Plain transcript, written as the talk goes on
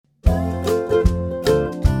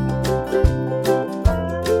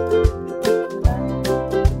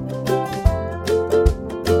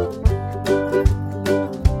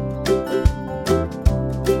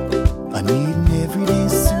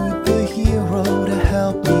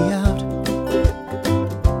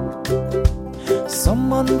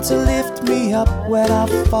Someone to lift me up when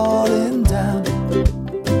I've fallen down.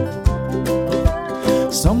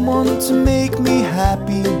 Someone to make me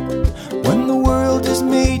happy when the world has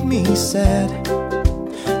made me sad.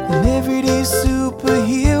 An everyday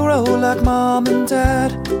superhero like mom and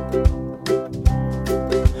dad.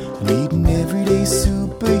 I need an everyday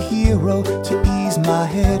superhero to ease my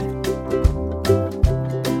head.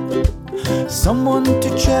 Someone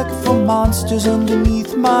to check for monsters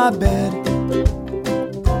underneath my bed.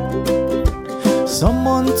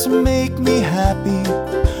 Someone to make me happy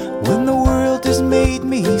when the world has made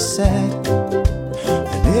me sad.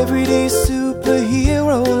 An everyday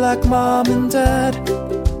superhero like mom and dad.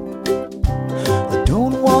 I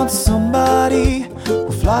don't want somebody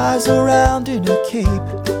who flies around in a cape.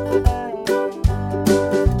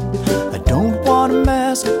 I don't want a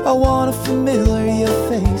mask, I want a familiar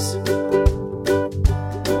face.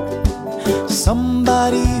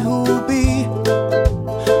 Somebody who'll be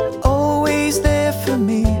always there for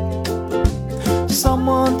me.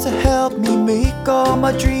 Someone to help me make all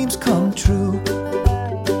my dreams come true.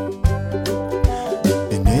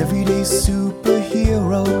 An everyday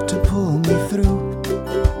superhero to pull me through.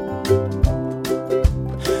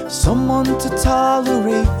 Someone to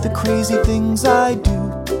tolerate the crazy things I do.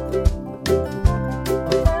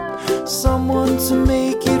 Someone to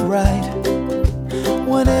make it right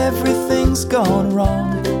when everything's gone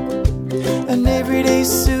wrong. An everyday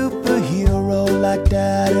superhero like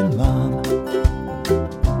dad and mom.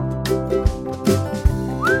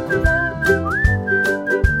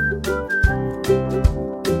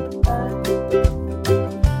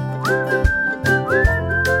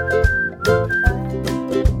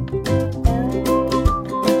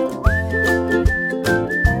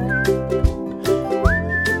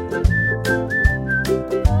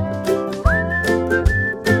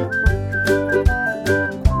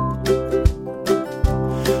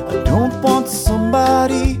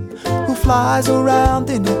 Somebody who flies around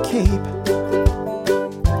in a cape.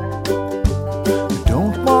 I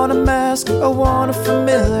don't want a mask, I want a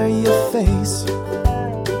familiar face.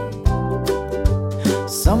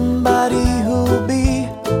 Somebody who'll be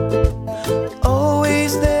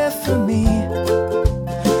always there for me.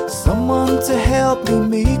 Someone to help me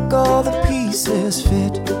make all the pieces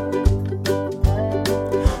fit.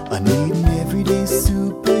 I need an everyday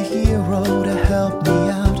superhero to help me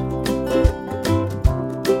out.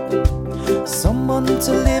 Someone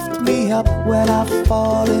to lift me up when I've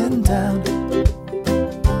fallen down.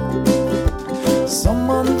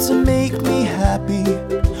 Someone to make me happy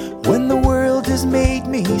when the world has made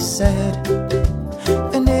me sad.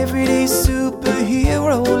 An everyday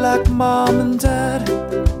superhero like mom and dad.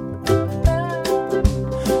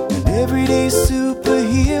 An everyday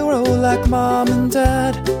superhero like mom and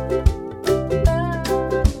dad.